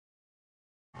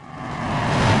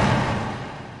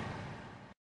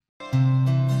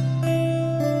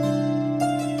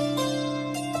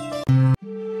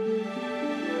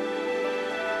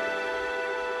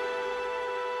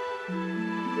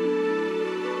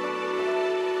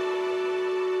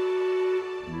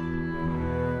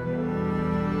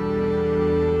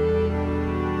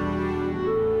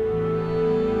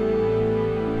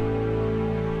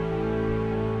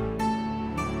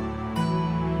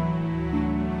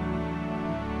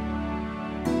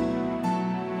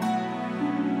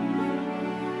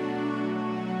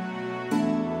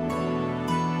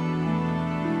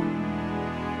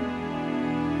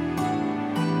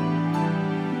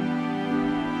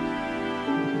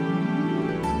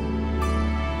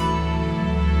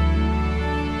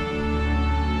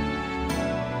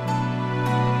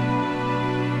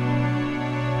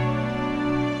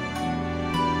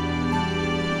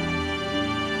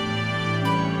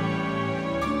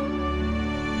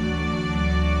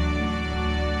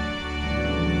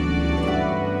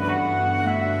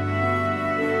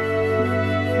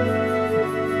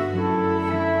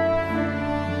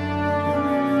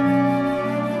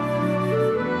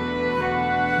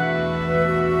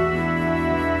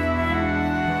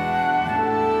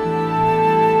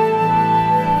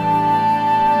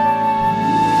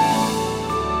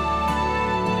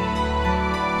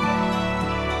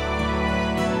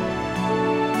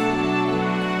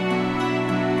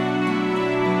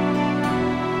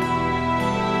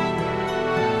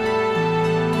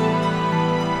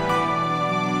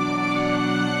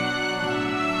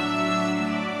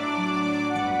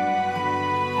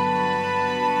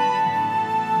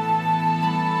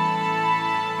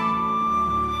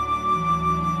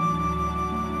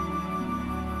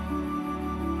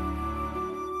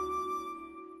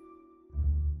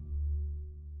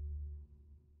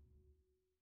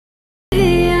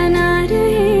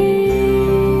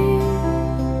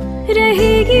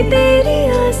मिलेगी तेरी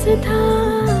आस था।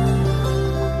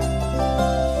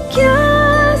 क्या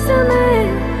समय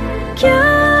क्या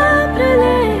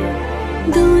प्रलय,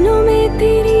 दोनों में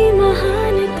तेरी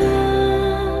महानता,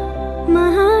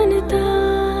 महानता,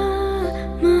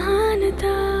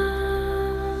 महानता।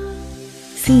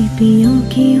 सीपियों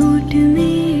की ओट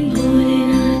में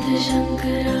भोलेनाथ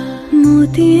शंकरा,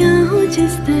 मोतियां हो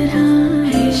जिस तरह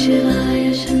हे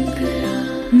शिवाय शंकरा।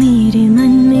 मेरे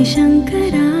मन में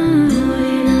शंकरा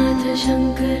भोलेनाथ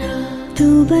शंकरा, तू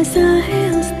बसा है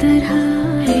उस तरह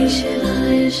हे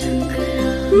शिवाय शंकरा।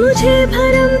 मुझे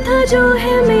भरम था जो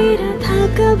है मेरा था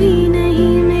कभी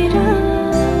नहीं मेरा।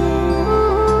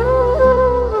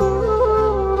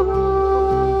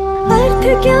 अर्थ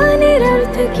क्या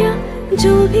निरर्थ क्या,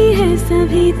 जो भी है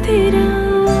सभी तेरा।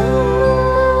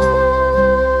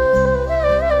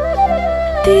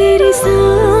 तेरे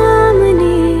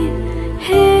सामने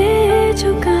है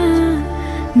झुका,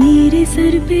 मेरे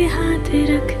सर पे हाथ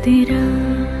रख तेरा।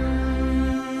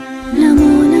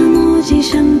 नमो नमो जी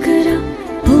शंकरा,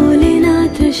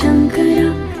 भोलेनाथ शंकरा।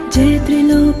 जय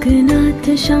त्रिलोकनाथ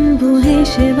शंभु हे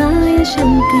शिवाय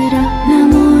शंकरा।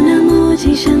 नमो नमो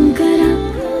जी शंकरा,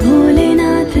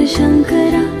 भोलेनाथ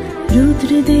शंकरा।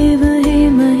 रुद्रदेव हे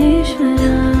महेश्वरा।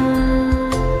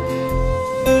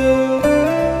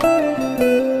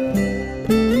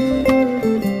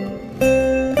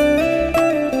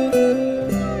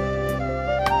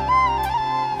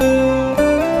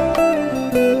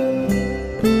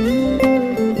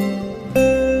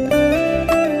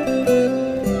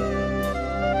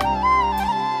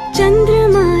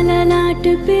 चंद्रमाला लाट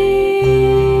पे,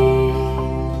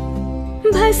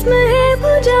 भस्म है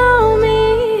भुजाओं में।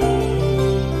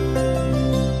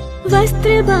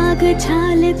 वस्त्र बाग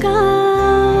छाल का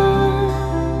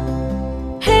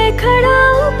है खड़ा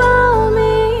पाँव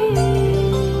में।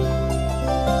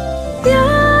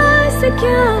 प्यास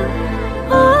क्या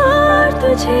और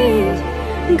तुझे,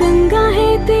 गंगा है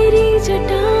तेरी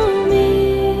जटाओं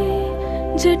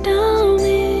में, जटाओं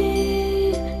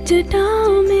में,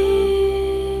 जटाओं में।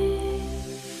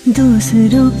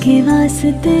 दूसरों के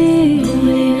वास्ते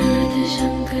भोलेनाथ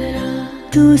शंकरा,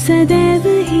 तू सदैव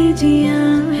ही जिया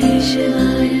हे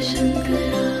शिवाय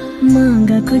शंकरा।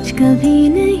 मांगा कुछ कभी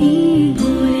नहीं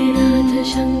भोलेनाथ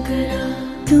शंकरा,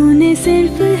 तूने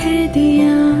सिर्फ है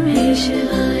दिया हे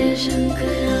शिवाय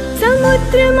शंकरा।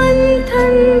 समुद्र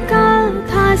मंथन का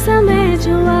था समय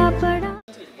जो आ पड़ा।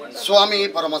 ಸ್ವಾಮಿ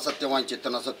ಪರಮ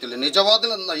ಸತ್ಯವಾಂಚಿತ್ತನ ಸತ್ಯಲಿ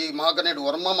ನಿಜವಾದಲನ್ನ ಈ ಮಗನೇಡು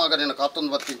ವರ್ಮ ಮಗನೇನ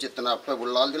ಕಾತೊಂದು ಬತ್ತಿಂಚಿತ್ತನ ಅಪ್ಪೆ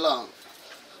ಉಳ್ಳಾಲ್ದಿಲ್ಲ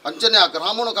ಅಂಚನೆ ಆ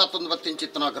ಗ್ರಾಮನು ಕಾತೊಂದು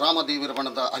ಬತ್ತಿಂಚಿತ್ತನ ಗ್ರಾಮ ದೇವಿರು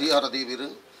ಬಣದ ಹರಿಹರ ದೇವಿರು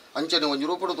ಅಂಚನೆ ಒಂದು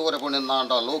ರೂಪಡು ತೋರೆ ಬಣ್ಣ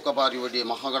ಲೋಕಬಾರಿ ಒಡಿ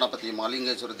ಮಹಾಗಣಪತಿ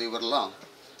ಮಾಲಿಂಗೇಶ್ವರ ದೇವರಲ್ಲ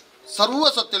ಸರ್ವ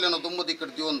ಸತ್ಯಲಿನ ದುಮ್ಮದಿ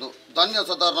ಕಡ್ದಿ ಒಂದು ಧಾನ್ಯ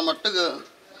ಸಾಧಾರಣ ಮಟ್ಟಿಗೆ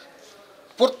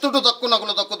ಪೊರ್ತುಡು ದಕ್ಕು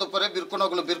ನಗಲು ದಕ್ಕುದುಪ್ಪರೆ ಬಿರ್ಕು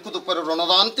ನಗಲು ಬಿರ್ಕುದುಪ್ಪರೆ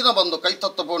ಋಣದಾಂತಿನ ಬಂದು ಕೈ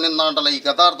ತತ್ತಬೋಣೆಂದಾಂಡಲ ಈ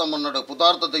ಗದಾರ್ಧ ಮನ್ನಡು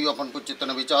ಪುದಾರ್ಧ ದೈವ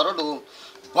ಪಂಕುಚಿತ್ತನ ವಿಚಾರಡು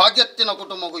ಭಾಗ್ಯತ್ತಿನ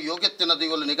ಕುಟುಂಬಗೂ ಯೋಗ್ಯತ್ತಿನ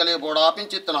ದೈವಲು ನಿಗಲೇ ಬೋಡ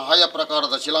ಆಪಿಂಚಿತ್ತನ ಆಯ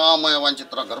ಪ್ರಕಾರದ ಶಿಲಾಮಯ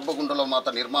ವಾಂಚಿತ್ರ ಗರ್ಭಗುಂಡಲ ಮಾತ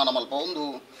ನಿರ್ಮಾಣ ಮಲ್ಪ ಒಂದು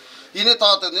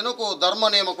ಇನಿತಾತ ದಿನಕ್ಕೂ ಧರ್ಮ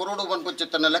ನೇಮ ಕುರುಡು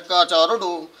ಪಂಕುಚಿತ್ತನ ಲೆಕ್ಕಾಚಾರಡು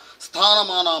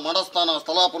ಸ್ಥಾನಮಾನ ಮಡಸ್ಥಾನ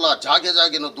ಸ್ಥಳಾಪುಲ ಜಾಗೆ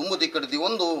ಜಾಗಿನ ದುಮ್ಮದಿ ಕಡ್ದಿ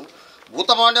ಒಂದು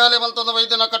ಭೂತಮಾಂಡ್ಯಾಲೆ ಮಂತದ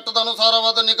ವೈದ್ಯನ ಕಟ್ಟದ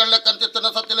ಅನುಸಾರವಾದ ನಿಗಳ್ಳೆ ಕಂತಿತ್ತನ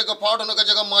ಸತ್ತಿಲಿಗ ಪಾಡುನು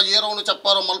ಗಜಗಮ್ಮ ಏರವನು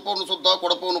ಚಪ್ಪಾರ ಮಲ್ಪವನು ಸುದ್ದ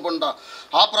ಕೊಡಪವನು ಬಂಡ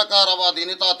ಆ ಪ್ರಕಾರವಾದ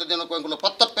ಇನಿತಾತ ದಿನಕ್ಕೂ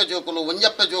ಪತ್ತಪ್ಪೆ ಜೋಕುಲು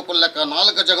ಒಂಜಪ್ಪೆ ಜೋಕುಲು ಲೆಕ್ಕ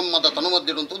ನಾಲ್ಕ ಜಗಮ್ಮದ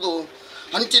ತನುಮದ್ದಿಡುಂತುದು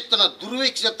ಹಂಚಿತ್ತನ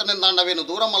ದುರ್ವೀಕ್ಷತನಿಂದಾಂಡವೇನು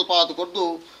ದೂರ ಮಲ್ಪ ಅದು ಕೊಟ್ಟು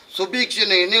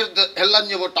ಸುಭೀಕ್ಷಿನ ಇನಿರ್ದ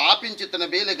ಹೆಲ್ಲಂಜಿ ಒಟ್ಟು ಆಪಿಂಚಿತ್ತನ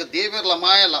ಬೇಲೆಗೆ ದೇವಿರ್ಲ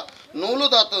ಮಾಯಲ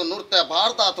ನೂಲುದಾತು ನೃತ್ಯ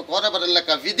ಭಾರತಾತು ಕೋರೆ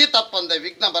ಬರಲೆಕ್ಕ ವಿಧಿ ತಪ್ಪಂದೆ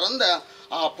ವಿಘ್ನ ಬರಂದೆ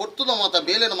ಆ ಪುರ್ತದ ಮಾತ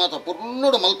ಬೇಲಿನ ಮಾತ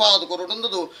ಪುರ್ನುಡು ಮಲ್ಪಾದು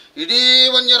ಕೊರುಡುಂದುದು ಇಡೀ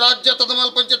ಒಂಜಿ ರಾಜ್ಯ ತದ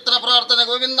ಮಲ್ಪಂಚಿತ್ತನ ಪ್ರಾರ್ಥನೆ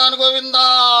ಗೋವಿಂದಾನು ಗೋವಿಂದ.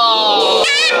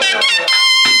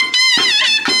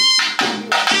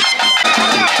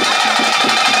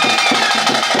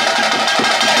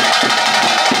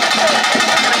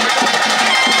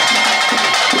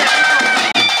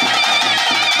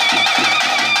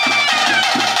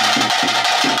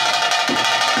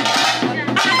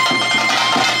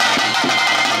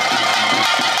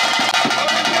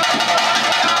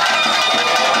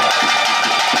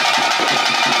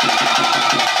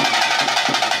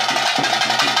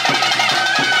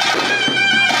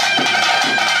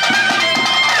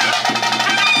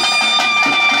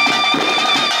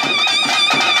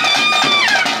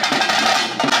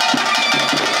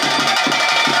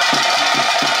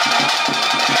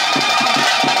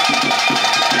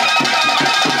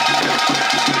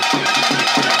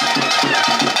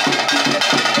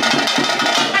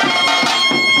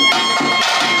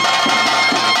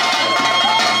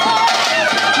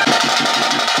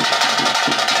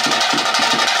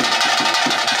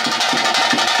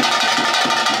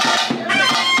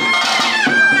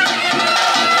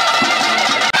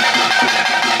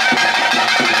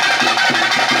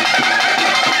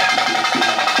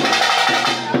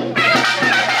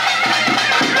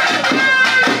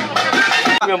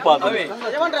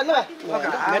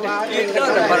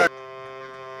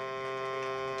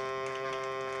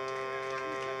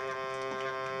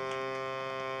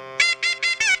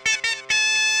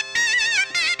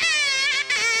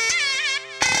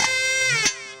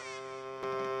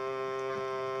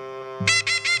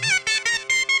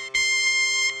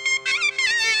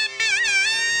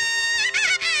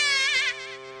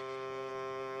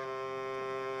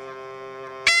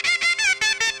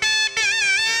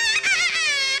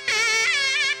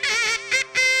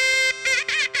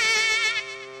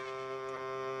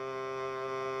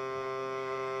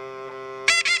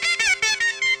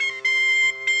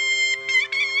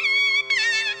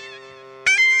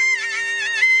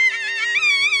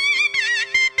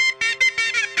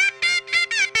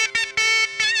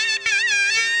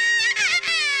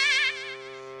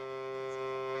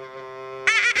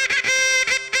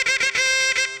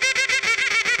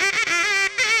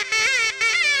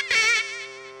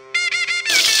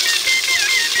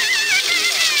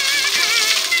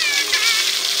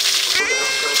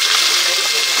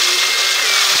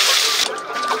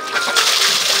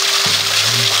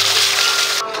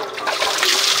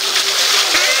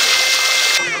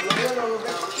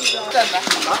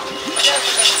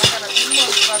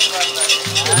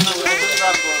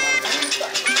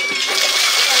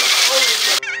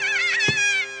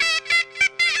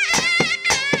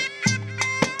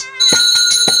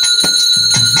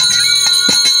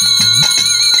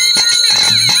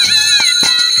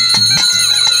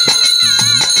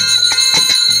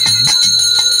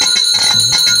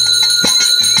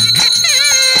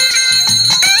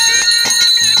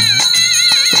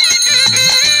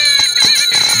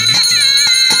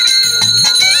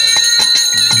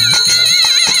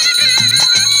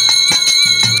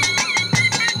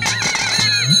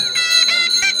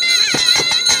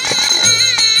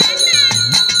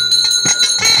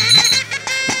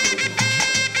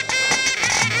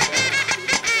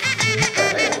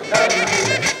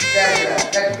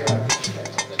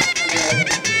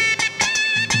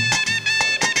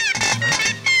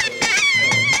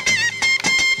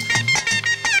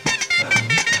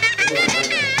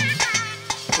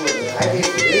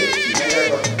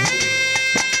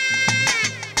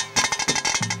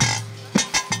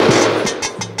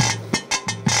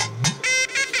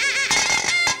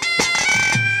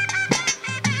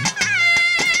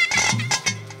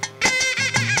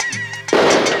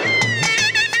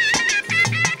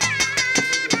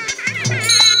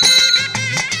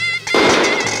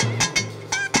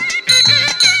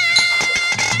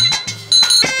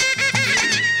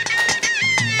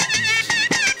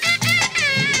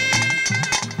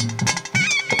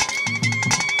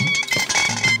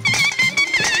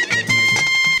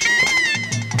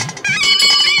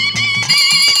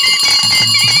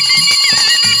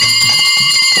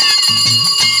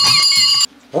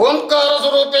 ಓಂಕಾರ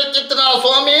ಸ್ವರೂಪೇ ಚಿತ್ತನ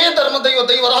ಸ್ವಾಮಿ ಧರ್ಮದೈವ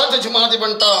ದೈವರಾಜ ಜಿಮಾದಿ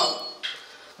ಬಂಟ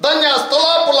ಧನ್ಯ ಸ್ಥಳ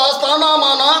ಪುಲ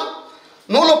ಸ್ಥಾನಮಾನ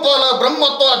ನೂಲುಪಾಲ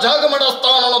ಬ್ರಹ್ಮತ್ವ ಜಾಗಮಡ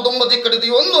ಸ್ಥಾನನ ದುಂಬದಿ ಕಡಿದಿ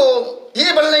ಒಂದು ಈ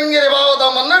ಬೆಳ್ಳಂಗಿರಿ ಭಾವದ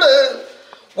ಮನ್ನಡು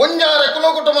ಒಂಜಾರೆ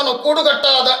ಕುಲಕುಟುಂಬನು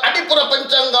ಕೂಡುಗಟ್ಟಾದ ಅಡಿಪುರ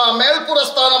ಪಂಚಾಂಗ ಮೇಲ್ಪುರ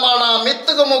ಸ್ಥಾನಮಾನ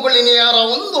ಮಿತ್ತಗ ಮುಗುಳಿನಿಯಾರ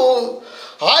ಒಂದು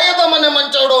ಆಯದ ಮನೆ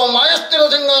ಮಂಚೋಡು ಮಾಯಸ್ಥಿರ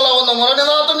ಸಿಂಗಾಲ ಒಂದು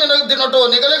ಮರಣಿದಾತು ದಿನಟು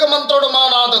ನಿಗಲಿಗ ಮಂತ್ರೋಡು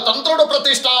ಮಾನಾದ ತಂತ್ರೋಡು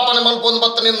ಪ್ರತಿಷ್ಠಾಪನೆ ಮಲ್ಪೊಂದು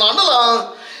ಬತ್ತನಿಂದ ಅಣ್ಣಲ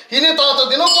ಇನಿತಾತ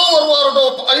ದಿನಕ್ಕೂ ವರ್ವಾರುಡು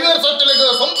ಐವೇರ್ ಸಟ್ಟಲಿಗೆ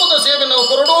ಸಂಪುಟ ಸೇವೆನ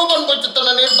ಕೊರಡೋ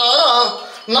ಬಂಚಿತ್ತನ ನಿರ್ಧಾರ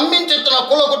ನಮ್ಮಿಂಚಿತ್ತನ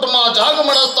ಕುಲ ಕುಟುಂಬ ಜಾಗ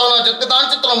ಮಡಸ್ಥಾನ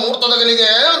ಜಗದಾಂಚಿತ್ರ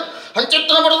ಮುಹೂರ್ತದಗನಿಗೆ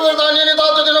ಹಂಚಿತ್ತನ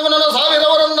ಬಡದಾತ ದಿನಗೂ ನನ್ನ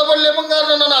ಸಾವಿರವರನ್ನ ಬಳ್ಳಿ ಬಂಗಾರ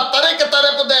ನನ್ನ ತರೆಕೆ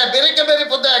ತರೆಪುದ್ದೆ ಬೆರಿಕೆ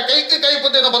ಬೆರಿಪುದ್ದೆ ಕೈಕೆ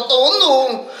ಕೈಪುದ್ದೆನ ಬತ್ತ ಒಂದು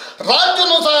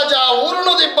ರಾಜ್ಯನು ಸಹಜ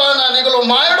ಊರುನು ದಿಬ್ಬಾನ ನಿಗಲು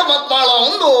ಮಾಯಡು ಮತ್ಮಾಳ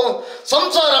ಒಂದು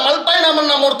ಸಂಸಾರ ಮಲ್ಪೈನ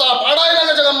ಮನ್ನ ಮೂರ್ತ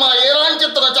ಪಾಡಾಯನಗ ಜಗಮ್ಮ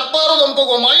ಏರಾಂಚಿತ್ತನ ಚಪ್ಪಾರು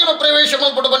ದಂಪುಗು ಮಾಯುನ ಪ್ರವೇಶ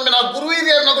ಮಲ್ಪಟ್ಟು ಬಂದಿನ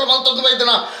ಗುರುಹಿರಿಯರ್ ನಗಲು ಮಲ್ತದ್ದು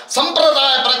ವೈದ್ಯನ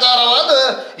ಸಂಪ್ರದಾಯ ಪ್ರಕಾರವಾದ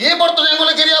ಈ ಬರ್ತು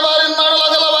ನೆಂಗುಲು ಕಿರಿಯ ಬಾರಿಂದ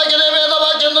ಮಾಡಲಾಗಲ್ಲ ವಾಕ್ಯನೇ ವೇದ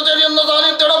ವಾಕ್ಯಂದು ತಿಳಿಯೊಂದು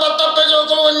ಸಾನಿತ್ಯಡ ಬತ್ತಪ್ಪೆ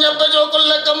ಜೋಕುಲು ಒಂಜಪ್ಪೆ ಜೋಕುಲು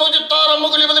ಲೆಕ್ಕ ಮುಜಿತ್ತಾರ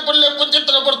ಮುಗುಲಿ ಬದಿ ಪುಲ್ಲೆ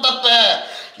ಪುಂಚಿತ್ತನ ಪುರ್ತಪ್ಪೆ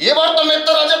ಈ ಬರ್ತು ಮೆತ್ತ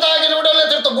ರಜತಾಗಿ ನೋಡಲೆ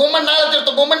ತಿರ್ತು ಭೂಮಂಡಾಲ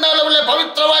ಬಿಡ್ಲೆ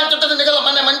ಪವಿತ್ರವಾಗಿರ್ತದೆ ನಿಗಲ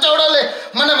ಮನೆ ಮಂಚವಡಲ್ಲಿ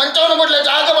ಮನೆ ಮಂಚವನ ಬಿಡ್ಲೆ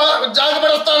ಜಾಗ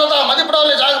ಬಿಡಸ್ತಾನದ ಮದಿ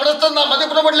ಬಿಡವಲ್ಲಿ ಜಾಗ ಬಿಡಸ್ತಾನ ಮದಿ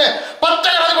ಬಿಡ ಬಿಡ್ಲೆ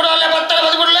ಪತ್ತರೆ ಮದಿ ಬಿಡವಲ್ಲೇ ಪತ್ತರೆ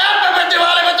ಮದಿ ಬಿಡ್ಲೆ ಬೆತ್ತಿ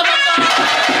ವಾಲೆ ಬೆತ್ತ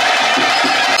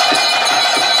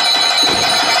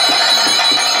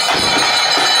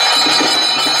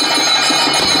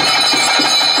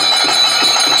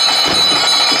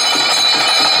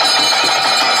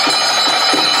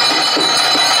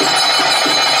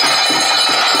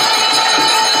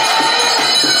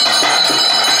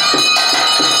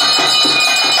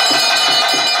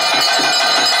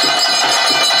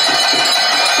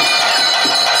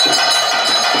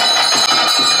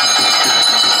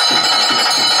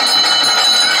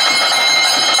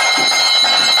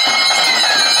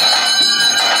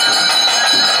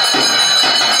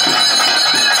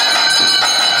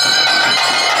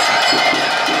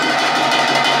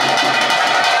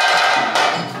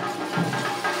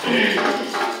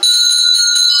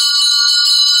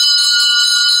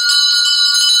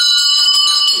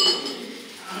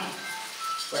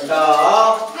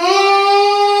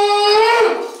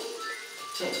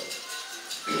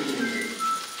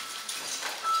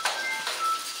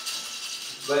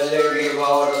ಬಲ್ಲೆಂಗಿ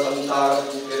ಬಾವರ ಸಂಸಾರ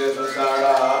ಸಂಸಾರ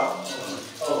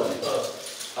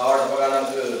ಅವರ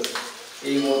ಮಗನಂದು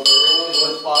ಈ ಮೂರು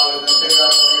ಉತ್ಪಾದ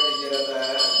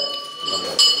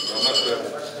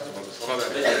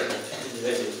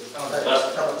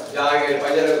ಜಾಗೆ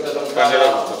ಪಂಜರ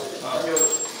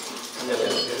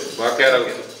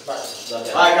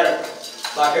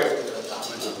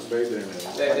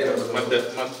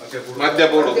ಮಧ್ಯ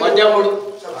ಬೋಡು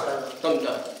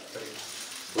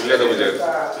ಉಲ್ಲೇದ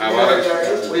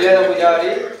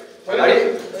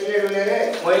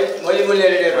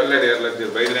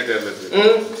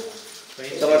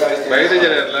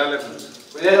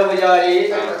ಪೂಜಾರಿ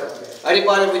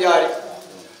ಹರಿಪಾಲ ಪೂಜಾರಿ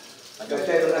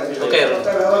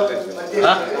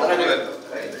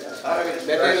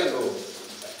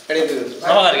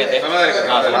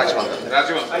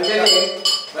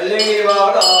ಮಲ್ಲಿಂಗಿ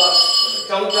ಬಾವಡ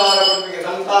ಸಂಸಾರ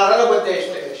ಸಂಸಾರದ ಬಗ್ಗೆ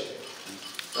ಇಷ್ಟೇ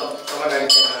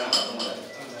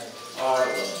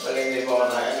ಮಲ್ಲಿಂಗಿ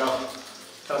ಬಾವಡ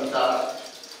ಸಂಸಾರ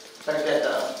ಸಂಕೇತ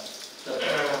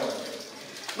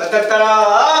ಮತ್ತರ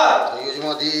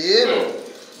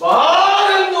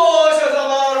ಬಹಳಂದೋಷ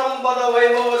ಸಮಾರಂಭದ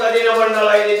ವೈಭವದ ದಿನ ಮಂಡಲ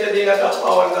ನಿತ್ಯ ದಿನ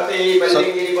ತಪ್ಪವನ್ನತೆ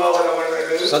ಮಲ್ಲಿಂಗಿರಿ ಬಾವನ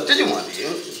ಮಂಡಲ ಸತ್ಯಜಮಾದಿ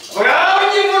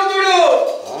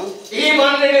ಈ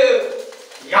ಮಣ್ಣಿಡು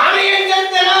ಯಾನೇ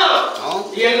ಎಂತೆನ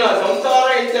ಏನ ಸಂಸಾರ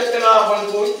ಎಂತೆನ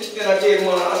ಬಂದು ಇತ್ತಿನ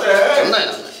ತೀರ್ಮಾನ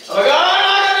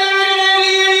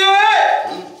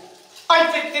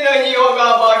ಅಂಚಿತ್ತಿನ ಯೋಗ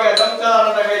ಭಾಗ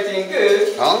ಸಂಸಾರದ ಕೈತಿಂಗ್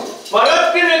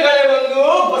ಮರತ್ತಿನ ಕಲೆ ಒಂದು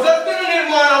ಹೊಸತ್ತಿನ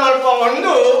ನಿರ್ಮಾಣ ಮಲ್ಪ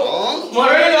ಒಂದು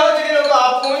ಮರಳಿದ ಆ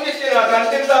ಪೂಂಜಿತ್ತಿನ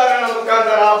ಕಂತಿದ್ದಾರನ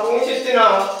ಮುಖಾಂತರ ಆ ಪೂಂಜಿತ್ತಿನ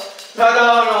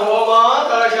ಪ್ರಧಾನ ಹೋಮ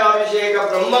ಕಲಶಾಭಿಷೇಕ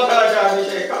ಬ್ರಹ್ಮ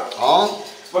ಕಲಶಾಭಿಷೇಕ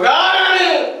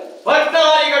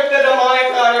ಪತ್ನಾರಿಗಟ್ಟದ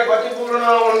ಮಾಯಕಾರ್ಯ ಪತಿಪೂರ್ಣ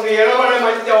ಒಂದು ಎಣಮನೆ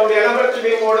ಮಂಚ ಅವಳು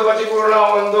ಎಣಬರ್ತಿ ಮೂಡು ಪತಿಪೂರ್ಣ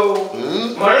ಒಂದು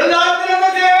ಮರಳದಾತ್ತಿನ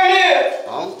ದೇವನೇ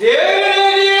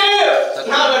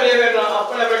ನಾಗದೇವನ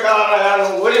ಅಪ್ಪನ ಪ್ರಕಾರ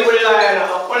ಒಲಿ ಒಳ್ಳೆಯನ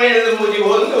ಅಪ್ಪನ ಹಿಡಿದು ಮುದಿ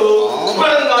ಒಂದು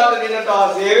ಮರಳದಾತ ದಿನ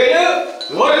ದೇವೇನು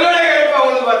ಒಳ್ಳೆಯ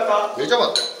ಒಂದು ಬರ್ತ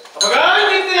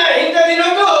ಅಪಘಾತಿನ ಇಂಥ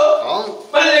ದಿನಕ್ಕೂ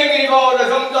ಮಲ್ಲಿಂಗಿರಿ ಬಾವದ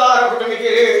ಸಂಸಾರ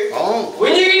ಕುಟುಂಬಕ್ಕೆ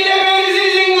ಉಂಜಿಗಿಂದ ಬೇರಿಸಿ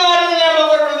ಸಿಂಗಾರನ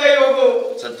ಮಗರು ದೈವವು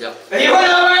ಸತ್ಯ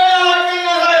ಇವನ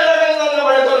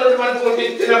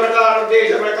ಬಳಿತಿನ ಪ್ರಕಾರ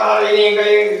ದೇಶ ಪ್ರಕಾರ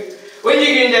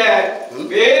ಉಂಜಿಗಿಂದ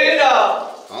ಬೇರಿದ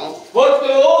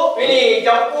ಹೊತ್ತು ಇನಿ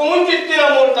ಜಪ್ಪು ಮುಂಚಿತ್ತಿನ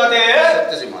ಮೂರ್ತದೆ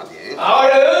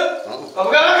ಅವಳು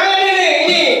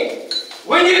ಇನಿ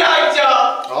ಉಂಜಿ ರಾಜ್ಯ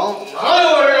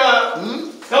ಮಾನವರ್ಣ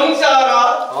ಸಂಸಾರ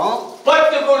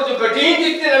ಪತ್ತು ಕೊಡ್ತು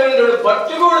ಕಠಿಣ ಬಂದಳು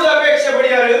ಪತ್ತು ಕೊಡದ ಅಪೇಕ್ಷೆ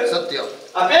ಪಡೆಯಾರು ಸತ್ಯ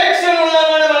ಅಪೇಕ್ಷೆ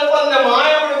ಮಲ್ಪಂದ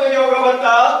ಮಾಯ ಬಿಡುವ ಯೋಗ ಮತ್ತ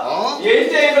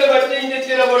ಎಂಟೈಗಳು ಬಟ್ಟಿ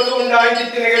ಇಂಚಿತ್ತಿನ ಬಡ್ದು ಉಂಡ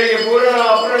ಇಂಚಿತ್ತಿನಗಳಿಗೆ ಪೂರ್ಣ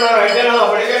ಅಪೂರ್ಣ ರಜನ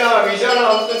ಬಡಗನ ವಿಷಣ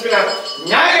ಅಂತಂಪಿನ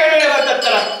ನ್ಯಾಯಗಳೇ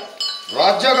ಬರ್ತತ್ತರ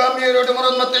ರಾಜ್ಯಗಾಮಿಯರು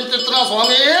ಮರನ್ಮತ್ತೆಂಚಿತ್ತಿನ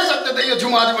ಸ್ವಾಮಿಯೇ ಸತ್ಯದ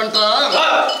ಯಜಮಾನಿ ಬಂಟ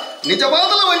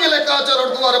ನಿಜವಾದಲ ಒಂಜಿ ಲೆಕ್ಕಾಚಾರ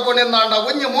ಹೊರಪುಣಿಂದಾಂಡ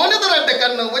ಒಂಜಿ ಮೋನಿದರಡ್ಡೆ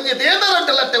ಕಣ್ಣು ಒಂಜಿ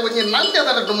ದೇದರಡ್ಡಲಟ್ಟೆ ಒಂಜಿ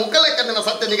ನಂದ್ಯದರಡ್ಡು ಮುಖಲೆಕ್ಕದಿನ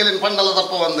ಸತ್ಯ ನಿಗಲಿನ ಪಂಡಲ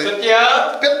ತಪ್ಪ ಒಂದು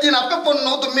ಪೆತ್ತಿನ ಅಪ್ಪೆ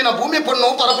ಪೊಣ್ಣು ತುಮ್ಮಿನ ಭೂಮಿ ಪೊಣ್ಣು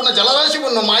ಪರಪುನ ಜಲರಾಶಿ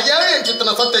ಪೊಣ್ಣು ಮಾಯಾವೇ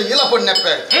ಎಂಚಿತ್ತಿನ ಸತ್ಯ ಈಲ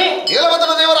ಪೊಣ್ಣೆಪ್ಪೆ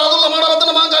ಈಲವತನ ದೇವರ ಆದುಲ್ಲ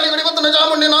ಮಾಡವತನ ಮಾಂಗಾಳಿ ಗಡಿವತನ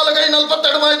ಚಾಮುಂಡಿ 4 5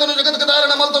 42 5 ಜಗತ್ಗೆ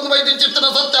ಧಾರಣ ಮಲ್ತೊಂದು ವೈದ್ಯಂಚಿತ್ತಿನ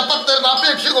ಸತ್ಯ 72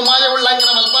 ಅಪೇಕ್ಷೆಗೂ ಮಾಯ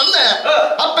ಉಳ್ಳಂಗಿನ ಮಲ್ಪಂದೆ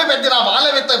ಅಪ್ಪೆ ಬೆದ್ದಿನ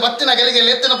ಬಾಲವಿತ್ತ ಬತ್ತಿನ ಗೆಲಿಗೆ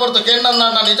ಲೆತ್ತಿನ ಪೊರ್ತು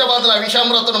ಕೇಂಡನ್ನ ನಿಜವಾದಲ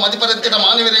ವಿಷಾಮೃತನು ಮದಿಪರೆಂತಿನ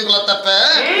ಮಾನವೀರೆಂಗುಲ ತಪ್ಪೆ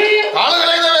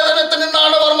ಕಾಳುಗಳಿದ್ದಾವೆ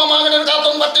ವರ್ಮ ಮಾಗನ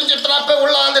ಕಾತೊಂದು ಬತ್ತಿನ ಚಿತ್ರ ಅಪ್ಪೆ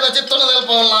ಉಳ್ಳಾಂದಿನ ಚಿತ್ತನ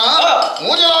ತೆಲ್ಪವಲ್ಲ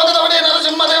ಮೂಜಲಾಗದ ಒಡೆಯ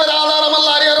ನರಸಿಂಹ ದೇವರ ಆಧಾರ ಮಲ್ಲ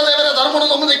ಹರಿಹರ ದೇವರ ಧರ್ಮದ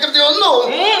ಒಂದು ಕೃತಿ ಒಂದು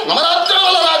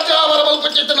ನವರಾಜ್ಯವಲ್ಲ ರಾಜ್ಯ ಬರಬಲ್ಪ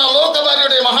ಚಿತ್ತನ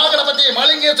ಲೋಕಭಾರಿಯುடைய ಮಹಾಗಣಪತಿ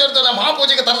ಮಾಳಿಂಗೇಶ್ವರನ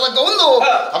ಮಹಾಪೂಜೆಗೆ ತರದಕ್ಕ ಒಂದು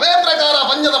ಅವೇ ಪ್ರಕಾರ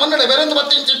ಪಂಚದ ಮನ್ನಡೆ ಬೆರೆಂದು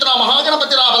ಬತ್ತಿನ ಚಿತ್ರ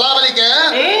ಮಹಾಗಣಪತಿನ ಬಲಾಬಲಿಕೆ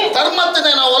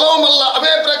ಧರ್ಮತ್ತಿನ ಒಲವು ಮಲ್ಲ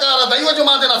ಅವೇ ಪ್ರಕಾರ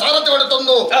ದೈವಜುಮಾದಿನ ಸಾರಥಿ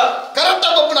ಹೊಡೆತೊಂದು ಕರಟ್ಟ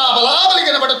ಬೊಪ್ಪನ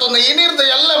ಬಲಾಬಲಿಗೆ ಬಡುತ್ತೊಂದು ಈ ನೀರ್ದ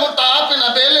ಎಲ್ಲ ಮುಟ್ಟ ಆಪಿನ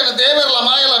ಬೇಲಿನ ದೇವರಲ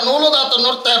ಮಾಯಲ ನೂಲುದಾತ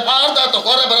ನುರ್ತೆ ಪಾರ್ದಾತ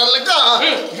ಕೊರೆ ಬರಲಿಕ್ಕ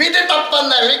ವಿಧಿ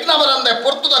ತಪ್ಪಂದೆ ವಿಘ್ನ ಬರಂದೆ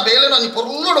ಪುರ್ತದ ಬೇಲಿನ ಒಂಜಿ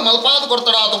ಪುರ್ಲುಡು ಮಲ್ಪಾದು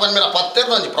ಕೊಡ್ತಾಡ ಅದು ಬಂದ್ಮೇಲೆ ಪತ್ತಿರ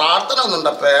ಒಂಜಿ ಪ್ರಾರ್ಥನೆ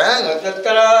ಒಂದುಂಡಪ್ಪೆ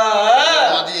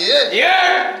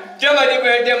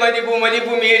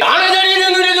ಮದಿಪು ಮೀರಿನ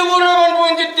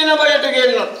ಬಯಟುಗೆ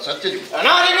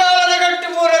ಅನಾದಿಕಾಲದ ಗಟ್ಟಿ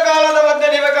ಪೂರ್ವ ಕಾಲದ ಮಧ್ಯ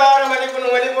ದಿವಕಾರ ಮದಿಪುನು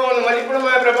ಮದಿಪವನು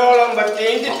ಮದಿಪುಣಮಯ ಪ್ರಭಾವಂ ಭಕ್ತಿ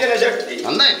ಇಂಚಿತ್ತಿನ ಶಕ್ತಿ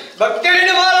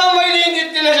ಭಕ್ತರಿಗೆ ಬಾಲಾಂಬೈದಿ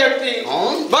ಇಂಚಿತ್ತಿನ ಶಕ್ತಿ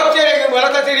ಭಕ್ತರಿಗೆ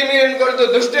ಬಲತ ಸಿರಿಮೀರನ್ನು ಕೊರತು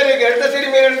ದುಷ್ಟರಿಗೆ ಎಡತ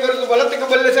ಸಿರಿಮೀರನ್ನು ಕೊರತು ಬಲತಕ್ಕೆ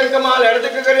ಬಲ್ಲೆ ಸಂಕಮಾಲೆ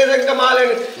ಎಡತಕ್ಕೆ ಕರೆಯ ಸಂಕಮಾಲೆ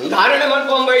ಧಾರಣೆ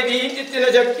ಮಲ್ಪಂಬೈದಿ ಇಂಚಿತ್ತಿನ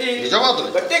ಶಕ್ತಿ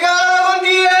ಭಕ್ತಿಗಾಲ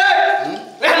ಬಂದಿಯೇ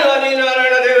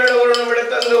ನಾರಾಯಣ ದೇವರನ್ನು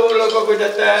ಬಿಡುತ್ತಂದು ಲೋಕಕ್ಕೂ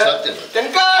ಜೊತೆ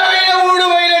ತೆನ್ಕಾರವೈನ ಊಡು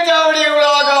ಬೈಲ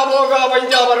ಚಾವಡಿಗಳಾಗ ಭೋಗ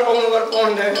ಪಂಚಾಪರ್ಪವನ್ನು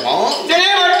ಬರ್ಕೊಂಡೆ ಜನೆ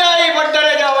ಬಟ್ಟಾಯಿ ಪಟ್ಟಣ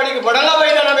ಚಾವಡಿಗೆ ಬಡಲ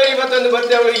ಬೈದನ ಬೇರಿ ಬತ್ತ ಮತ್ತೊಂದು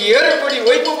ಬರ್ತೇವೆ ಏರು ಕೊಡಿ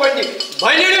ಒಯ್ಪು ಬಂಡಿ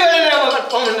ಬಳ್ಳಿ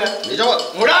ನಿಜವಾದ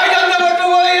ಮುಡಾಯ್ದಂತ ಬಟ್ಟು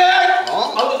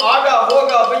ಅದು ಆಗ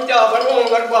ಹೋಗ ಪಂಚ ಬರ್ಮ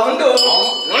ಗರ್ಭ ಹೊಂದು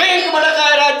ನೊಣೆಂಕು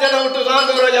ಮಡಕಾಯ ರಾಜ್ಯದ ಹುಟ್ಟು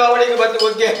ಸಾಂತೂರಜ ಅವಳಿಗೆ ಬತ್ತು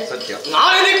ಬಗ್ಗೆ ಸತ್ಯ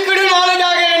ನಾಳೆ ದಿಕ್ಕಡು ನಾಳೆ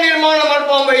ಜಾಗ ನಿರ್ಮಾಣ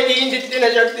ಮಾಡ್ಕೊಂಬೈತಿ ಇಂದಿತ್ತಿನ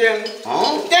ಶಕ್ತಿಯನ್ನು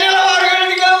ಕೆಲವಾರು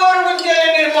ಹೇಳಿದ ಕೆಲವಾರು ಮುಂಚೆ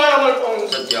ನಿರ್ಮಾಣ ಮಾಡ್ಕೊಂಡು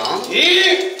ಸತ್ಯ ಈ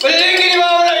ಕೊಲ್ಲಿಗಿರಿ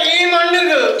ಬಾವರ ಈ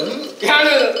ಮಣ್ಣಿಗೆ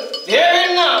ಯಾನು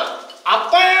ದೇವನ್ನ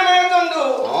ಅಪ್ಪಣೆ ಮಾಡಿಕೊಂಡು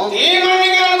ಈ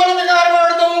ಮಣ್ಣಿಗೆ ಬಲತಕಾರ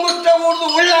ಮಾಡುದು ಉಂಗುಷ್ಟ ಊರ್ದು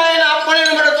ಉಳ್ಳಾಯನ ಅಪ್ಪಣೆ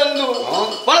ಮಾಡತಂದು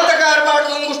ಬಲತಕಾರ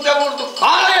ಮಾಡುದು ಉಂಗುಷ್ಟ ಊರ್ದು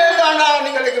ಕಾಲೇ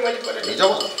ತಾಂಡಾಣಿಗಳಿಗೆ ಮಲಿಪರೆ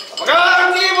ನಿಜವಾದ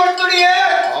ಅಪಗಾಂತಿ ಬರ್ತುಡಿಯೇ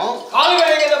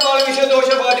ಕಾಲುಗಳಿಗೆ ಬಾಳ ವಿಷ ದೋಷ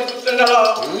ಬಾಧಿ ಪುತ್ತಂಡಲ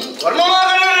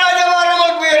ವರ್ಮಮಾಗಣ ರಾಜವಾರ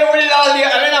ಮಲ್ಪೇರು ಉಳ್ಳಾಲಿ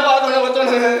ಅರಣ ಬಾಧನ ವತನ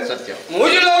ಸತ್ಯ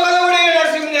ಮೂಜು ಲೋಕದ ಒಡೆಯ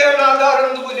ನರಸಿಂಹದೇವನ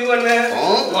ಆಧಾರನೊಂದು ಬುದ್ಧಿವನ್ನೇ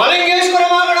ಮಾಲಿಂಗೇಶ್ವರ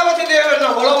ಮಹಾಗಣಪತಿ ದೇವರನ್ನ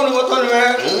ಹೊಳವನ್ನು ವತನ್ವೇ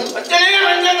ಅಚ್ಚನೇ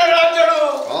ರಂಜನ ರಾಜರು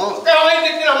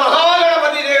ವೈದ್ಯತ್ತಿನ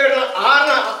ಮಹಾಗಣಪತಿ ದೇವರನ್ನ ಆನ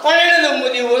ಅಪ್ಪಣೆಯನ್ನು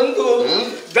ಮುದಿ ಒಂದು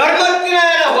ಧರ್ಮತ್ತಿನ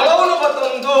ಹೊಳವನ್ನು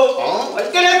ಬತ್ತೊಂದು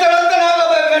ಅಚ್ಚನೇ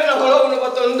ತಳಂತನಾಗಬೇಕನ್ನ ಹೊಳವನ್ನು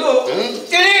ಬತ್ತೊಂದು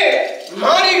ಅಚ್ಚನೇ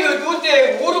ಮಾರಿಗೂ ದೂತೆ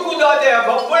ಊರುಗೂ ದಾತೆ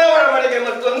ಬಪ್ಪಳವರ ಮನೆಗೆ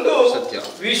ಮತ್ತೊಂದು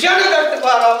ವಿಷಣ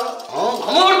ದಟ್ಟಪಾರ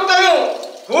ಅಮೂರ್ತನು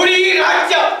ಕೂಡಿ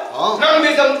ರಾಜ್ಯ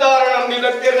ನಂಬಿ ಸಂಸಾರ ನಂಬಿ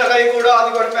ವ್ಯಕ್ತಿಯ ಕೈ ಕೂಡ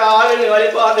ಅದು ಕೊರಪೆ ಹಾಲಿನ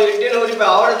ಅಳಿಪಾದ ಇಟ್ಟಿನ ಉರಿಪೆ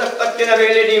ಅವರ ತಕ್ಕತ್ತಿನ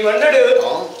ವೇಳೆ ನೀ ಮನ್ನಡು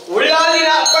ಉಳ್ಳಾದಿನ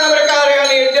ಅಪ್ಪನ ಪ್ರಕಾರ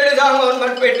ಎಡ್ಡೆಡು ಸಾಂಗವನ್ನು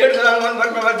ಬರ್ಪೆ ಎಡ್ಡೆಡು ಸಾಂಗವನ್ನು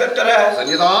ಬರ್ಪೆ ಬರ್ತಾರೆ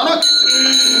ಸನ್ನಿಧಾನ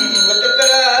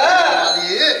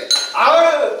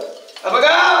ಅವರು ಅವಾಗ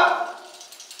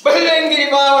ಬಹಿರಂಗಿರಿ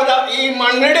ಭಾವದ ಈ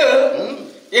ಮನ್ನಡು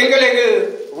ಎಂಗಳಿಗೆ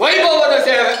ವೈಭವದ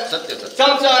ಸೇವೆ ಸತ್ಯ ಸತ್ಯ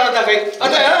ಸಂಸಾರದ ಕೈ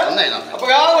ಅದ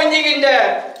ಅಪ್ಪಗ ಒಂಜಿಗಿಂದ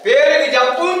പേര്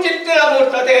ജപ്പും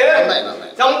ചിത്രമൂർത്തത്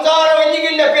സംസാര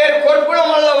വഞ്ചിക്കിന്റെ പേര്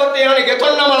കൊടുപ്പുണമല്ലവത്തെയാണ്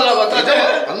ഗതൊണ്ണമല്ലവത്തത്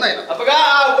അപ്പൊ ആ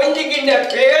വഞ്ചിക്കിന്റെ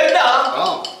പേരുda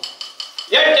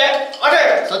എട്ട് അതെ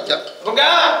സത്യം അപ്പൊ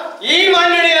ഈ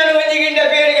മണ്ണിനെയാണ് വഞ്ചിക്കിന്റെ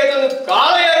പേര് ഗതൊന്ന്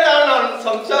കാളയത്താണ്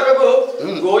സംസാരകു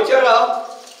ഗോചര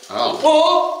ಅಪ್ಪು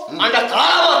ಅಂಡ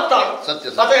ಕಾಲಮತ್ತಾನು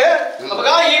ಅದೇ ಅವಾಗ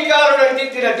ಈ ಕಾರಣ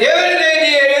ಅಂತಿತ್ತಿನ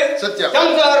ದೇವರದೇವಿಯರು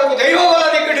ಸಂಸಾರಕ್ಕೂ ದೈವಬಲ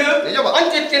ದಿಕ್ಕಡು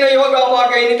ಅಂತಿತ್ತಿನ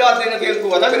ಯೋಗವಾಗ ಇನಿತಾಸಿನ ಕೇಳ್ಕು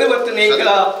ಒದಗದು ಬತ್ತು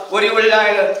ನೀಕಲ ಒರಿ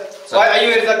ಉಳ್ಳಾಯನ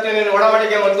ಐವರಿ ಸತ್ಯನ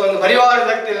ಒಡವಡಿಗೆ ಮತ್ತೊಂದು ಪರಿವಾರ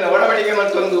ಸತ್ಯನ ಒಡವಡಿಗೆ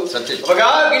ಮತ್ತೊಂದು ಅವಾಗ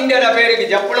ಗಿಂಡನ പേರಿಗೆ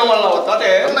ಜಪ್ಪಣಮಲ್ಲ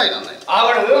ಒತ್ತದೆ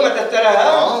ಅವನು ಮತ್ತೆ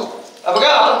ಅವಾಗ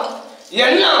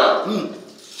ಎನ್ನ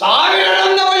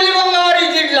ಸಾವಿರರಂದ ಒಳ್ಳಿ ಬಂಗಾರಿ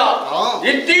ಜಿಲ್ಲ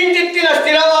ಇತ್ತಿನ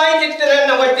ಸ್ಥಿರವಾಯಿ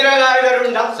ಚಿತ್ತರನ್ನ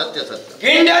ವಜ್ರಗಾಯದರುಂಡ ಸತ್ಯ ಸತ್ಯ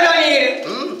ಗಿಂಡದ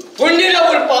ನೀರು ಪುಣ್ಯದ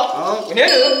ಉಲ್ಪ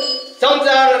ಇನ್ನೇನು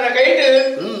ಸಂಸಾರದ ಕೈದು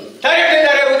ತರಟು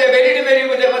ತರಗುದೆ ಬೆರಿಡು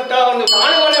ಬೆರಿಗುದೆ ಮತ್ತ ಒಂದು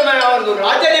ಕಾಣುವನ ಒಂದು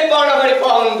ರಾಜ ನಿರ್ಮಾಣ ಬರಿಪ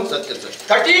ಒಂದು ಸತ್ಯ ಸತ್ಯ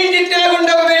ಕಟೀಂದಿತ್ತಿನ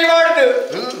ಗುಂಡವು ಬೆರಿಬಾರ್ದು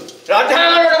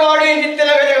ರಥಾನೋಡ ಮಾಡಿ ಇಂದಿತ್ತಿನ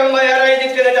ಗಜಗಂಬ ಯಾರ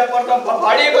ಇಂದಿತ್ತಿನ ಜಪ್ಪರ್ಕಂಪ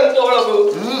ಬಾಡಿ ಬಂತು ಒಳಗು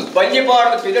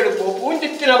ಬಂಜಿಪಾರ್ದು ಪಿದಡು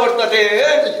ಪೂಂದಿತ್ತಿನ ಬರ್ತದೆ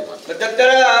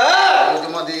ತತ್ತರ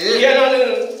ಏನನು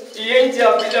ಏಂಚ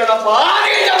ಪಿದಡ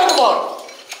ಬಾರಿಗೆ ಜಪ್ಪಬಾರ್ದು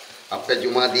ಅಪ್ಪೆ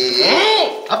ಜುಮಾದಿ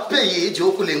ಅಪ್ಪೆ ಈ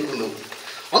ಜೋಕುಲೆಂಕುಲು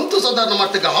ಅಂತೂ ಸಾಧಾರಣ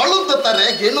ಮಟ್ಟಿಗೆ ಹಾಳುದ್ದರೆ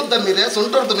ಗೇಣುದ್ದ ಮೀರೆ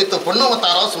ಸುಂಟರ್ದು ಮಿತ್ತು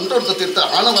ಪೊಣ್ಣವತಾರ ಸುಂಟರ್ದು ತೀರ್ಥ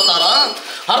ಹಾಣವತಾರ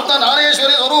ಅರ್ಥ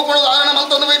ನಾರೇಶ್ವರಿ ಸ್ವರೂಪಗಳು ಧಾರಣ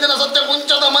ಮಲ್ತೊಂದು ವೈದ್ಯನ ಸತ್ಯ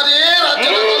ಮುಂಚದ ಮರೇ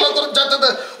ರಾಜ್ಯದ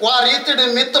ವಾ ರೀತಿಡು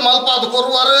ಮಿತ್ತು ಮಲ್ಪಾದು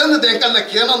ಕೊರುವಾರ ದೆಂಕಲ್ಲ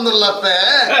ಕೇನೊಂದುಲ್ಲಪ್ಪೆ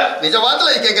ನಿಜವಾಗ್ಲ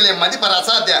ಈಕೆಗಲೇ ಮದಿಪರ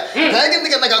ಅಸಾಧ್ಯ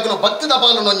ಹೇಗಿಂದಗೆನ್ನಗಾಗಲು ಭಕ್ತಿದ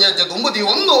ಪಾಲು ನೊಂಜ ದುಂಬುದಿ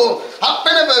ಒಂದು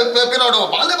ಅಪ್ಪೆನ ಪಿರೋಡು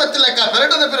ಬಾಲ್ಯ ಬತ್ತಿ ಲೆಕ್ಕ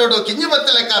ಪೆರಟದ ಪಿರೋಡು ಕಿಂಜಿ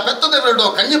ಬತ್ತಿ ಲೆಕ್ಕ ಪೆತ್ತದ ಪಿರೋಡು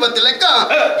ಕಣ್ಣಿ ಬತ್ತಿ ಲೆಕ್ಕ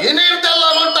ಏನೇಳ್ತೆಲ್ಲ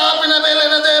ನೋಟ ಅಪ್ಪಿನ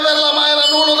ಬೇಲೆನ ದೇವೆಲ್ಲ ಮಾಯಲ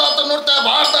ನೂಳುದಾತ ನೋಡ್ತಾ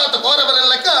ಭಾರತಾತ ಕೋರಬರ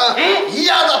ಲೆಕ್ಕ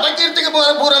ಈಯಾದ ಅಪಕೀರ್ತಿಗೆ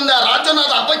ಪೂರಂದ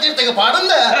ರಾಜ್ಯನಾದ ಅಪಕೀರ್ತಿಗೆ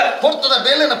ಪಾಡಂದ ಕೊಡ್ತದ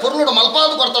ಬೇಲೆನ ಪುರ್ಲುಡು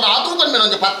ಮಲ್ಪಾದು ಕೊಡ್ತಾಡ ಆದ್ರೂ ಬಂದ್ಮೇಲೆ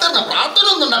ಒಂದು ಪತ್ತರ್ನ ಪ್ರಾರ್ಥನೆ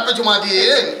ಒಂದು ನಪ್ಪಜು ಮಾದಿ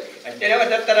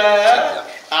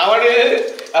ಅವಳು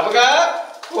ಅಪಗ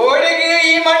ಕೋಡಿಗೆ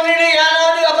ಈ ಮಣ್ಣಿನ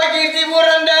ಯಾರಾದ್ರೂ ಅಪಕೀರ್ತಿ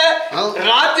ಪೂರಂದ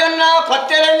ರಾಜ್ಯನ್ನ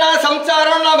ಪತ್ತೆರನ್ನ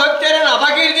ಸಂಸಾರನ್ನ ಭಕ್ತರನ್ನ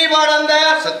ಅಪಕೀರ್ತಿ ಮಾಡಂದ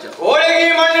ಕೋಡಿಗೆ ಈ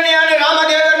ಮಣ್ಣಿನ ಯಾರು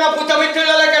ರಾಮದೇವರನ್ನ ಪುತ್ತ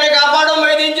ಬಿಚ್ಚುಲ್ಲ ಕಡೆ ಕಾಪಾಡೋ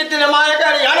ಮೈದಿಂಚಿತ್ತಿನ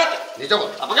ಮಾಯಕಾರಿ ಯಾರತ್ತೆ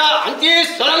ಅಪಗ ಅಂಚಿ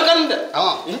ಸೊಲಂಕಂದ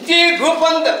ಇಂಚಿ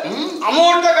ಗ್ರೂಪಂದ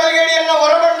ಅಮೂರ್ತ ಕಲಗಡಿಯನ್ನ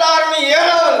ಹೊರಬಂಡಾರನು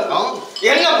ಏರವನು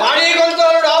ಎನ್ನ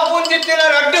ಬಾಡಿಗೊಂತವಳು ಆಪುಂಚಿತ್ತಿನ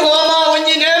ರಡ್ಡು ಹೋಮ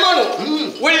ಒಂಜಿ ನೇಮನು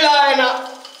ಉಳ್ಳಾಯನ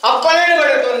ಅಪ್ಪಣೆ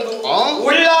ಬಡತೊಂದು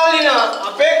ಉಳ್ಳಾಲಿನ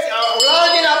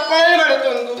ಉಳ್ಳಾದಿನ ಅಪ್ಪಣೆ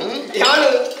ಬಡತೊಂದು ಯಾನು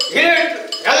ಹಿರಿಟ್ಟು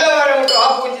ಎಲ್ಲವರ ಉಂಟು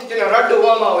ಆಪುಂಚಿತ್ತಿನ ರಡ್ಡು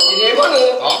ಹೋಮ ಒಂಜಿ ನೇಮನು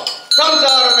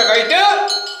ಸಂಸಾರದ ಕೈತು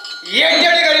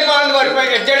ಎಡ್ಜಡಿ ಗಡಿಪಾಂಡ್ ಬರ್ಪೆ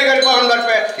ಎಡ್ಜಡಿ ಗಡಿಪಾಂಡ್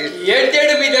ಬರ್ಪೆ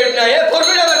ಎಡ್ಜಡಿ ಬಿದ್ದಡ್ನ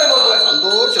ಕೊರ್ಬಿಡ ಬರ್ಬೇಕು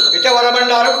ಸಂತೋಷ ಇಟ್ಟ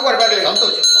ಹೊರಬಂಡಾರಕ್ಕೂ ಕೊರ್ಬೇಡ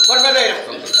ಸಂತೋಷ ಕೊರ್ಬೇಡ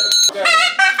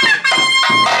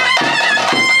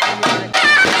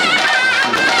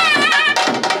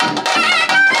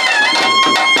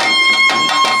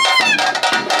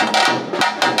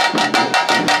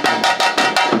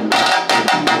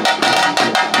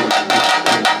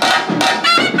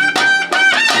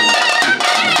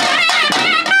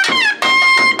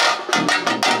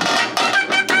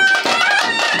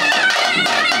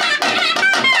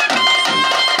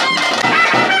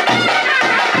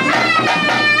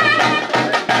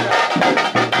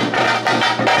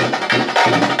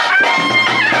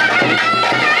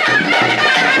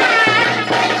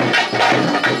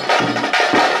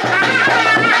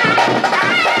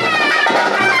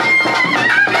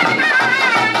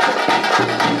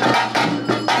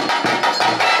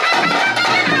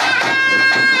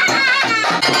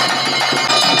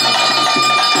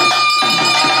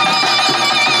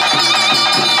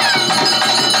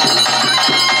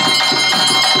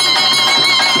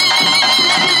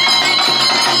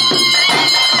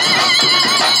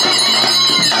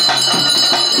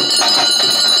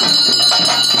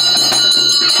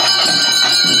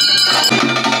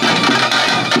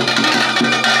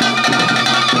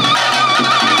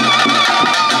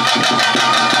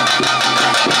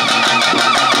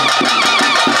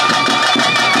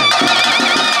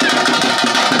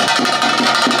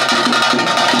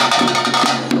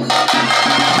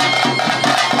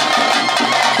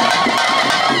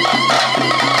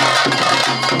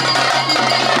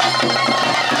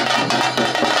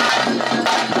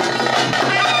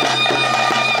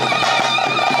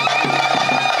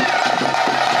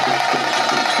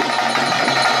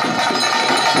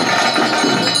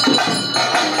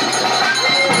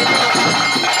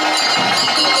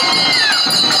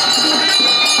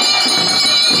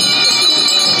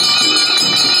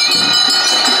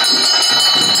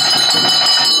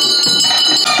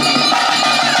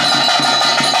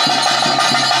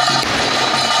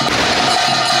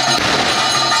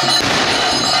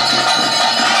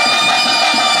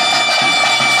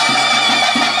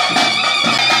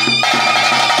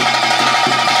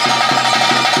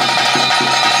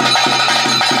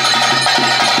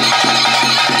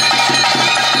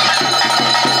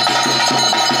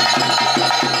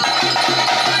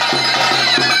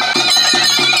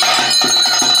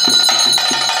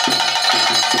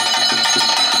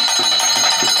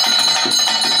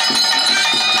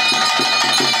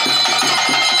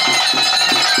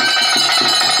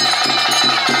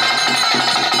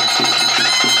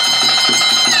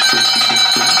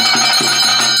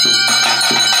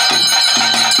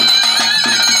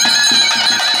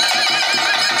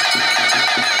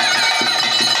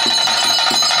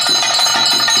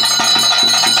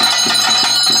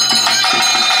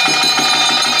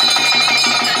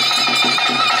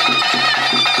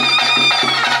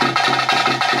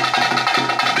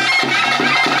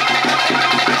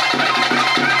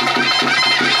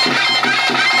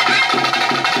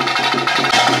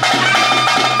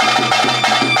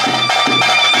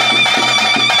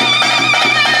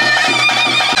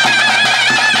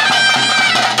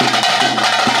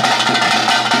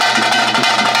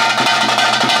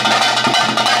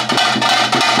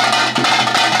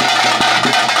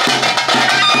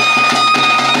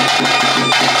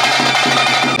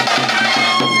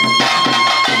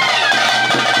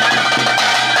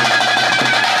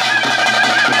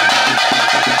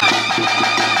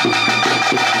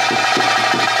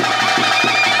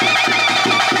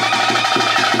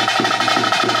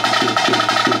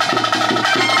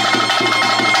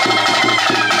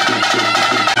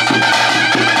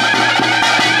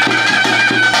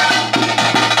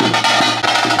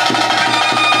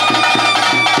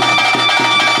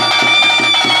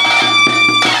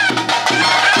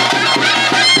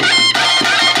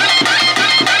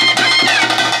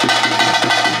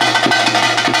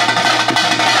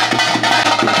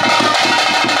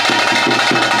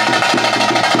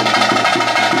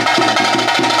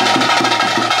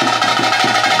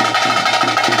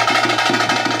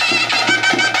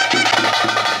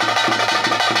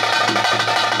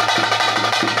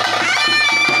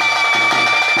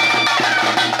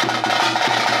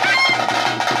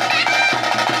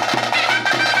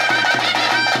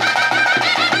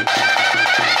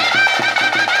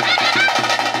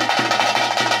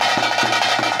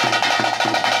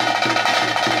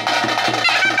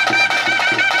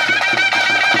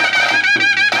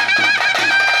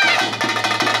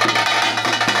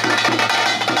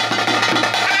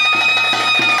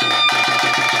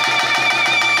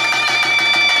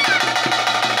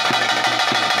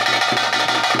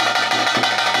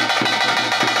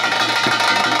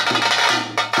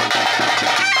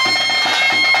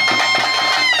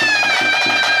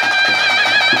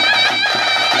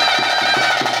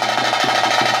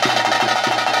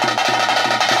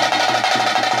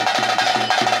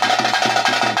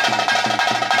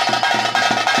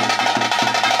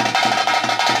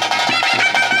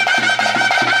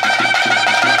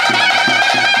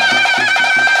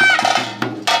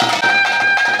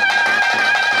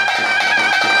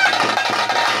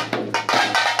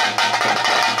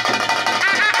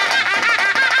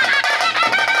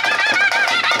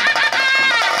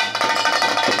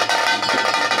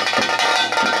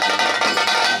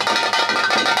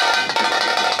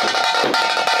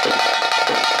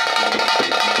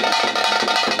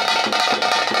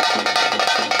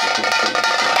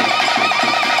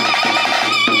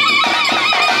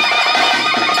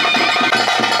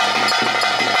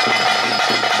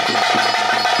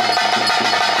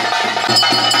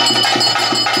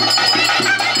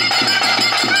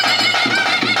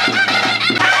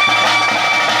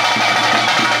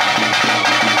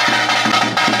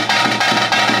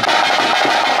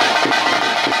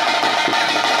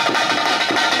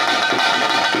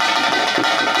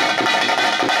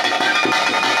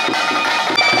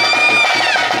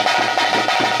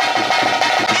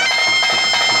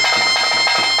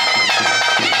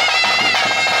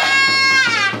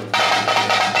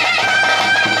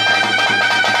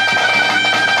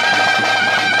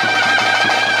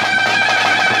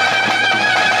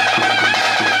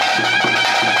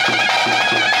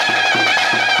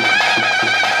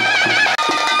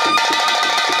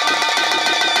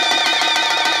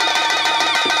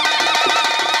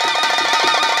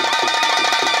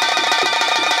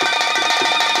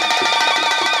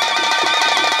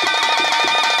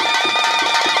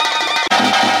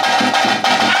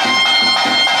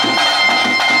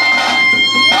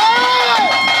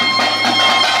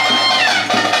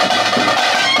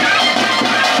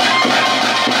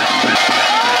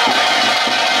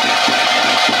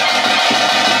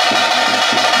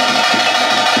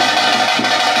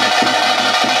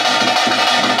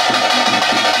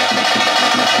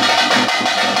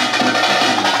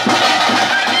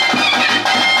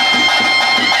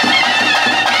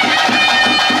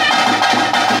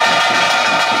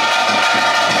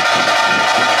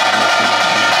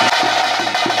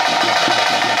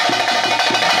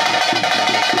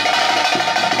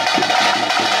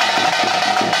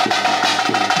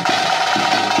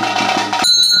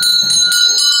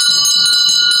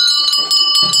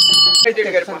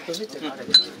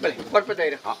ಬಲೆ ಕೊಡ್ಪತ್ತ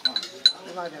ಇರ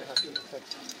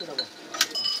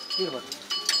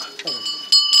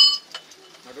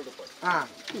ಹಾಂ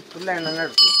ಇಲ್ಲ ಎಣ್ಣ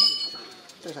ನಡು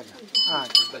ಹಾಂ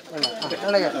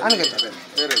ನನಗೆ ನನಗೆ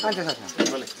ಅಂತೆ ಸರ್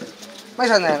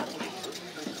ಮೈಸಂದ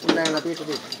ಇಲ್ಲ ಎಣ್ಣ ಪೀಠ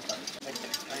ಪೀಠ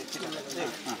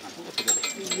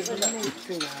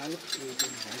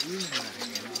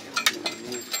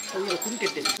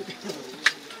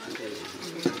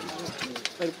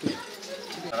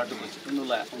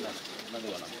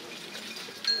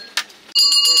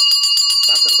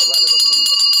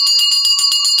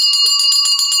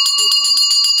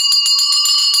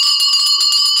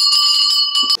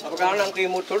ಅಪಗಾಣಂಕ ಈ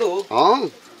ಮುಟ್ಟುಡು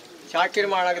ಚಾಕಿರಿ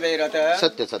ಮಾಡಾಗದೆ ಇರತ್ತ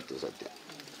ಸತ್ಯ ಸತ್ಯ ಸತ್ಯ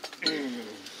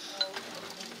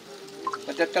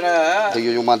ಮತ್ತೆ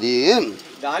ಅಯ್ಯೋ ಮಾದಿ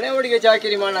ದಾನೆ ಒಡಿಗೆ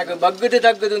ಚಾಕಿರಿ ಮಾಡಾಕ ಬಗ್ಗದು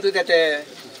ತಗ್ಗದು ಅಂತತೆ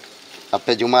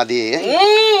ಅಪ್ಪೆ ಜುಮಾದಿ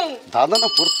ದಾದನ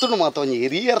ಪುರ್ತನು ಮಾತ ಒಂಜಿ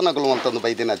ಹಿರಿಯರ್ನಗಳು ಅಂತಂದು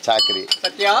ಬೈದಿನ ಚಾಕರಿ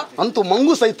ಸತ್ಯ ಅಂತೂ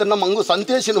ಮಂಗು ಸೈತನ್ನ ಮಂಗು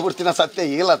ಸಂತೇಶಿನ ಬಿಡ್ತಿನ ಸತ್ಯ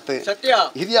ಹೇಳತ್ತೆ ಸತ್ಯ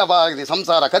ಹಿರಿಯ ಬಾರಿ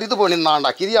ಸಂಸಾರ ಕರಿದು ಬೋಣಿನಾಂಡ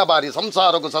ಕಿರಿಯ ಬಾರಿ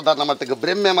ಸಂಸಾರಕ್ಕೂ ಸಾಧಾರಣ ಮಟ್ಟಿಗೆ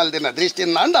ಬ್ರಹ್ಮೆ ಮಲ್ದಿನ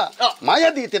ದೃಷ್ಟಿನಾಂಡ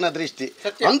ಮಾಯದೀತಿನ ದೃಷ್ಟಿ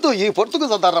ಅಂತೂ ಈ ಪೊರ್ತುಗು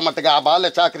ಸಾಧಾರಣ ಮಟ್ಟಿಗೆ ಆ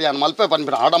ಬಾಲ್ಯ ಚಾಕರಿಯನ್ನು ಮಲ್ಪೆ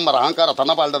ಬಂದ್ಬಿಡ ಆಡಂಬರ ಅಹಂಕಾರ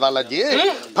ತನ ಬಾಳ್ದಲ್ಲಜ್ಜಿ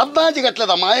ಪದ್ನಾಜಿ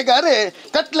ಗಟ್ಲೆದ ಮಾಯಗಾರೆ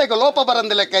ಕಟ್ಲೆಗೆ ಲೋಪ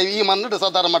ಬರಂದ ಲೆಕ್ಕ ಈ ಮನ್ನಡು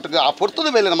ಸಾಧಾರಣ ಮಟ್ಟಿಗೆ ಆ ಪೊರ್ತುದ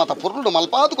ಬೇಲಿನ ಮತ್ತ ಪುರುಡು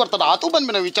ಮಲ್ಪಾದು ಕೊಡ್ತದ ಆತು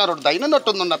ಬಂದ್ಬಿನ ವಿಚಾರ ದೈನ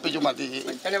ನಟ್ಟೊಂದು ನಪ್ಪಿಜು ಮಾತಿ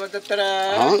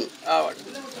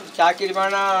ಚಾಕಿರಿ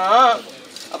ಮಾಡ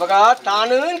ಅವಾಗ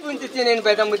ತಾನು ಕುಂತಿತ್ತೇನೇನು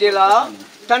ಬೇದಂಬುದಿಲ್ಲ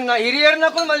ತನ್ನ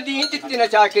ಹಿರಿಯರ್ನಕ್ಕೂ ಮಲ್ದಿ ಇಂತಿತ್ತಿನ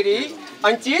ಚಾಕಿರಿ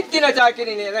ಅಂಚಿತ್ತಿನ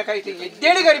ಚಾಕಿರಿ ಕೈತಿ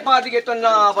ಎದ್ದೇಳಿ ಗರಿಪಾದಿಗೆ ತೊನ್ನ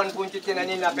ಅವನ್ ಕುಂತಿತ್ತಿನ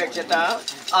ನಿನ್ನ ಅಪೇಕ್ಷತ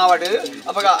ಆವಡು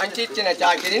ಅವಾಗ ಅಂಚಿತ್ತಿನ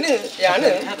ಚಾಕಿರಿನ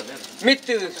ಯಾನು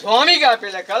ಮಿತ್ತು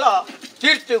ಸ್ವಾಮಿಗಾಪಿಲ ಕಲ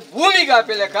ತೀರ್ಥ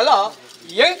ಭೂಮಿಗಾಪಿಲ ಕಲ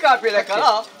ಎಂಕಾಪಿಲ ಕಲ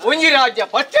ಒಂಜಿ ರಾಜ್ಯ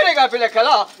ಪಚ್ಚರೆಗಾಪಿಲ ಕಲ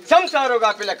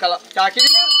ಸಂಸಾರಗಾಪಿಲ ಕಲ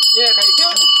ಚಾಕಿರಿನ ಕೈತಿ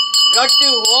ರಡ್ಡು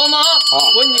ಹೋಮ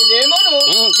ಒಂಜಿ ನೇಮನು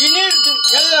ಇನ್ನಿರ್ದು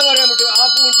ಎಲ್ಲವರೆ ಮುಟ್ಟು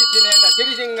ಆಪು ಉಂಚಿತ್ತಿನ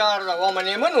ಸಿರಿಸಿಂಗಾರದ ಹೋಮ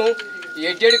ನೇಮನು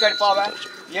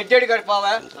ಎಡ್ಡೆಡಿ ಗಡ್ಪಾವ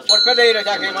ಕೊಟ್ಪದೈರ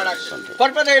ಚಾಕರಿ ಮಾಡ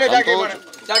ಕೊಟ್ಪದೈರ ಚಾಕರಿ ಮಾಡ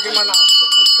ಚಾಕರಿ ಮಾಡ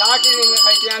ಚಾಕಿರಿನ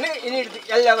ಕೈತಿಯಾನು ಇನ್ನಿರ್ದು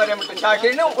ಎಲ್ಲವರೆ ಮುಟ್ಟು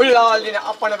ಚಾಕಿರಿನ ಉಳ್ಳಾಲಿನ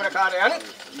ಅಪ್ಪನ ಪ್ರಕಾರ ಯಾನು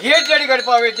ಎಡ್ಡೆಡಿ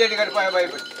ಗಡ್ಪಾವ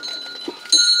ಬೈಬಿಟ್ಟು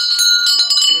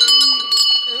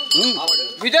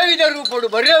ವಿಧ ವಿಧ ರೂಪಡು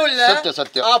ಬರೇ ಉಳ್ಳ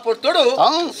ಆ ಪುಟ್ಟುಡು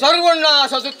ಸರ್ವಣ್ಣ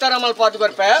ಸಸುತ್ತರ ಮಲ್ಪಾದು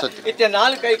ಬರ್ಪೆ ಇತ್ತೆ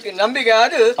ನಾಲ್ಕೈಕ್ ನಂಬಿಗೆ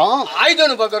ಅದು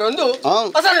ಆಯ್ದನು ಬಗರೊಂದು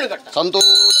ಅಸರಣ ಕಟ್ಟ ಸಂತೋಷ